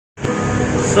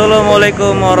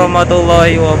Assalamualaikum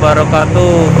warahmatullahi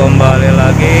wabarakatuh. Kembali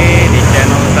lagi di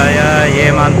channel saya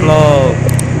Mantap.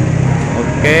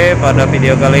 Oke, pada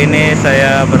video kali ini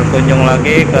saya berkunjung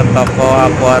lagi ke Toko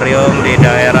Aquarium di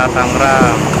daerah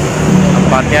Tangerang,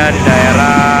 tempatnya di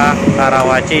daerah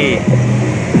Karawaci.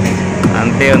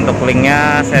 Nanti untuk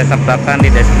linknya saya sertakan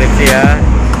di deskripsi ya.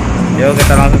 Yuk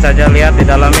kita langsung saja lihat di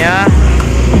dalamnya.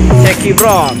 Check it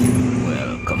bro.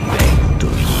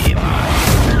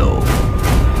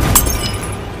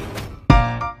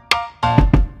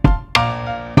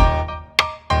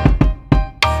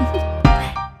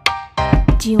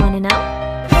 Do you want to know?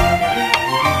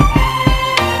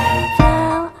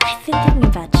 Well, I've been thinking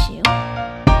about you,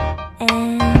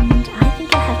 and I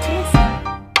think I have to listen,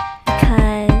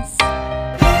 because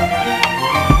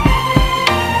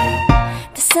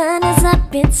the sun is up,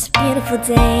 it's a beautiful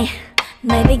day.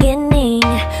 My beginning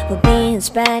will be as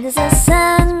bright as the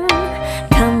sun.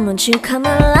 Come, won't you come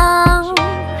along?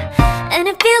 And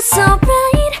it feels so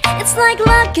bright, it's like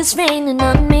luck is raining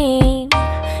on me.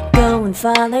 Go and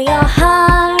follow your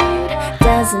heart,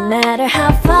 doesn't matter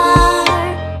how far.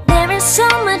 There is so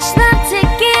much love to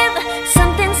give,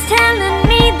 something's telling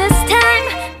me this time.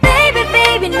 Baby,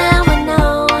 baby, now I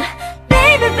know.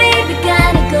 Baby, baby,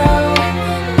 gotta go.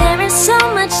 There is so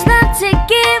much love to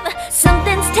give,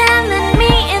 something's telling me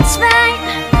it's right.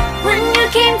 When you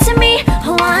came to me,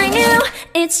 oh I knew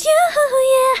it's you,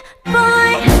 yeah,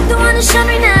 boy. The one who showed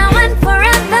me now and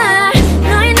forever.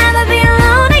 No, you'll never be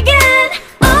alone again.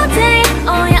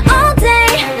 Oh yeah, all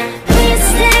day. Please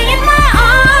stay in my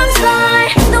arms,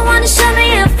 boy. The one who showed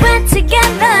me if we're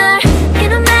together. It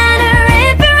don't matter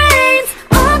if it rains.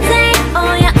 All day,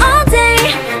 oh yeah, all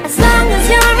day. As long as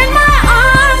you're in my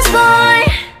arms, boy.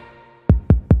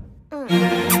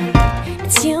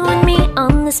 It's you and me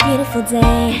on this beautiful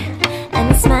day,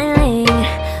 and it's smiling,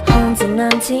 holding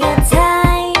on to you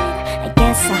tight. I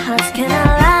guess our hearts can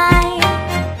align,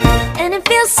 and it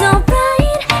feels so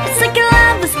bright. It's like your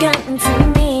love has gotten to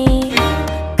me.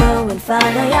 Go and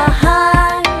follow your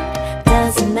heart,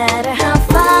 doesn't matter how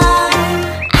far.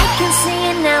 I can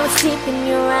see it now, it's deep in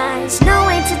your eyes. No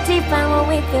way to define what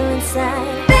we feel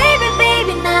inside. Baby,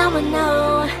 baby, now I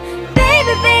know.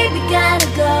 Baby, baby, gotta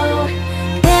go.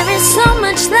 There is so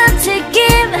much love to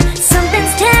give,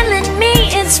 something's telling me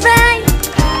it's right.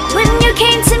 When you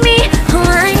came to me, oh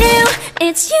I knew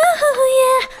it's you,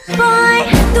 yeah, boy.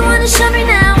 The one who showed me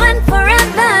now and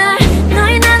forever. No,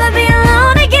 you'll never be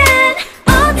alone again.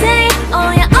 All day,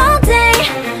 oh yeah, all day.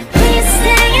 Please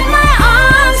stay in my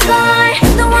arms, boy.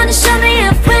 The one who showed me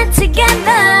if we're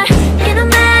together. It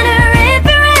don't matter if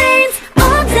it rains.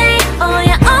 All day, oh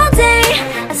yeah, all day.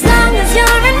 As long as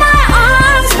you're in my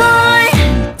arms, boy.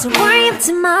 Don't worry of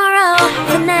tomorrow.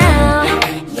 For now,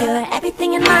 you're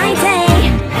everything in my day.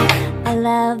 I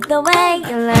love the way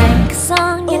you like a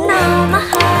song, you know my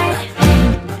heart.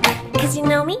 Cause you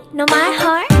know me, know my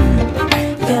heart.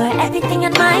 You're everything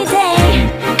in my day.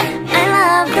 I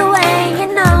love the way you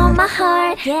know my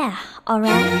heart. Yeah,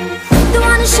 alright. The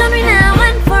one who showed me now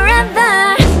and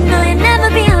forever. No, you'll never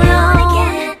be alone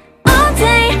again. All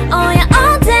day, oh yeah,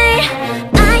 all day.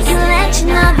 I can let you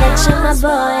know that you're my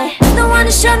boy. The one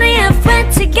who showed me if we're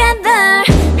together.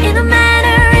 It don't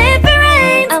matter if it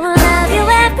rains. I will love you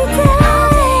every day.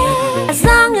 As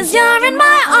long as you're in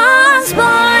my arms,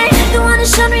 boy. The one who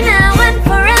showed me now and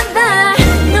forever.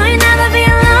 No, you'll never be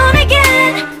alone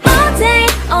again. All day,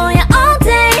 oh yeah, all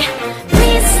day.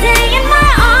 Please stay in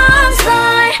my arms,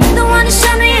 boy. The one who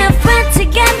showed me if we're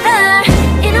together.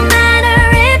 It don't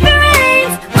matter if it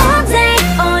rains. All day,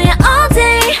 oh yeah, all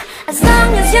day. As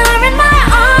long as you're in my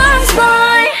arms,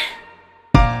 boy.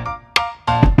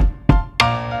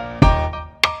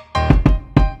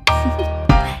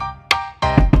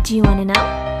 Do you wanna know?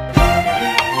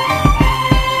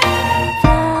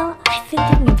 Well, I've been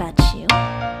thinking about you,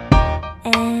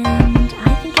 and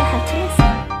I think I have to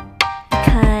listen,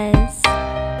 because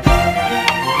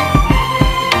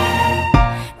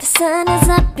the sun is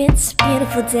up, it's a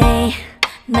beautiful day.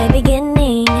 My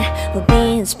beginning will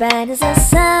be as bright as the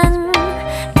sun.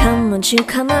 Come, won't you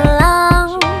come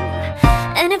along?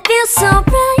 And it feels so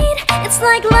bright, it's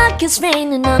like luck is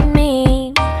raining on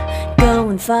me. Go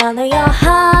and follow your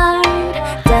heart,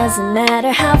 doesn't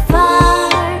matter how far.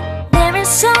 There is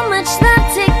so much love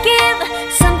to give,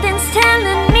 something's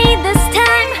telling me this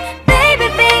time. Baby,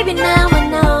 baby, now I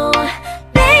know.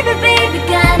 Baby, baby,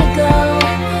 gotta go.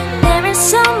 There is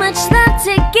so much love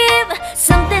to give,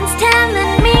 something's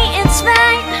telling me it's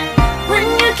right. When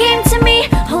you came to me,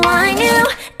 oh I knew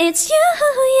it's you,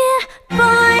 yeah,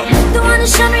 boy. The one who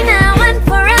showed me now and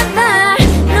forever.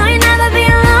 No, you'll never be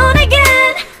alone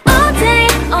again. All day,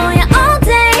 oh yeah, all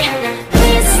day.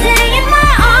 Please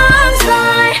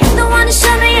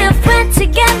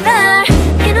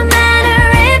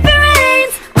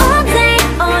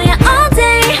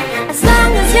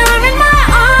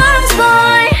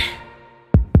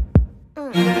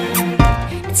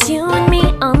It's you and me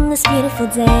on this beautiful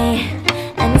day,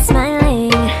 and I'm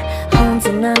smiling,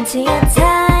 holding on to you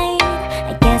tight.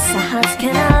 I guess our hearts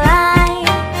can align,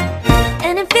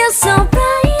 and it feels so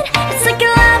right. It's like your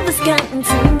love has gotten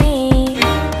to me.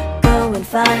 Go and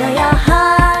follow your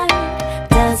heart,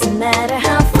 doesn't matter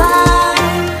how far.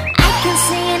 I can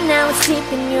see it now, it's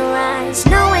deep in your eyes.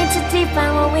 No way to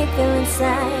define what we feel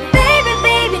inside. Baby,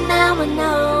 baby, now I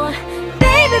know.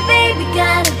 Baby, baby,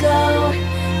 gotta go.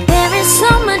 There is so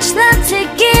much love to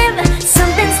give.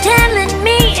 Something's telling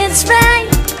me it's right.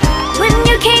 When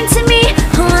you came to me,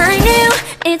 oh, I knew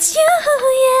it's you,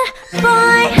 yeah,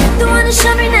 boy. The one who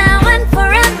showed me now and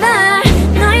forever.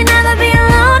 No, you'll never be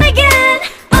alone again.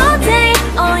 All day,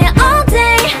 oh yeah, all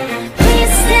day.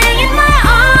 Please stay in my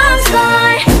arms,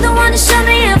 boy. The one who showed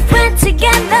me if we're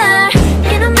together.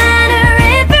 It don't matter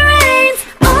if it rains.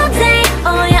 All day,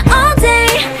 oh yeah, all day.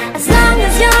 As long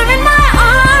as you're in my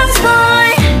arms, boy.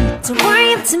 Don't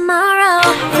worry about tomorrow.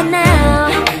 For now,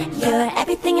 you're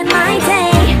everything in my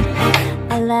day.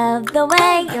 I love the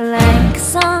way you like a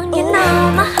song. You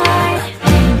know my heart,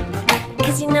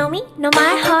 'cause you know me, know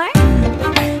my heart.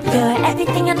 You're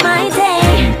everything in my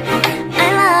day. I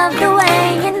love the way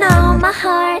you know my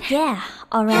heart. Yeah,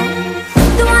 alright.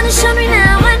 The one who showed me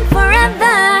now and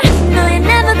forever. No, you'll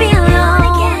never be alone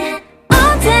again.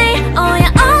 All day, oh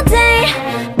yeah, all day.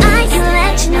 I can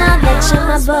let you know that you're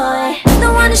my boy.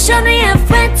 The one who showed me if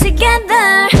we're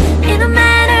together. It don't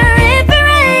matter if it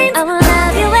rains. I will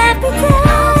love you every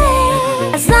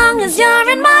day. As long as you're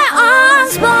in my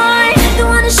arms, boy. The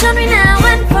one who showed me now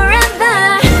and forever.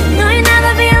 No, you'll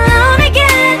never be alone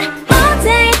again. All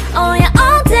day, oh yeah,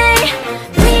 all day.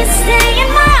 Please stay in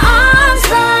my arms,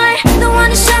 boy. The one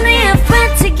who showed me if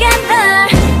we're together.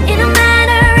 It don't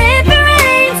matter if it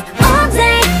rains. All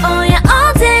day, oh yeah,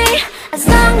 all day. As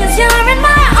long as you're in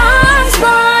my arms,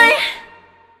 boy.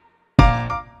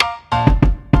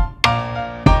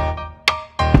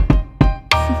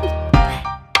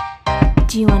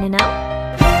 Do you wanna know?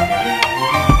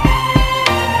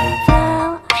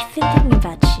 Well, I've been thinking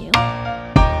about you,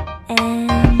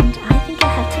 and I think I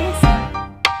have to listen.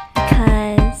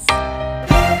 Because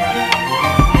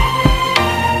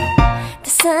the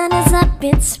sun is up,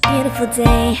 it's a beautiful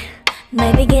day.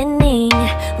 My beginning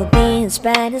will be as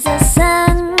bright as the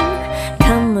sun.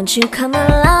 Come, won't you come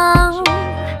along?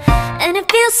 And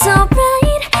it feels so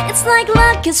right, it's like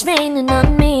luck is raining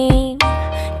on me.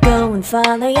 Go and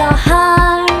follow your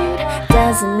heart,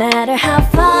 doesn't matter how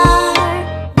far.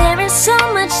 There is so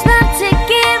much love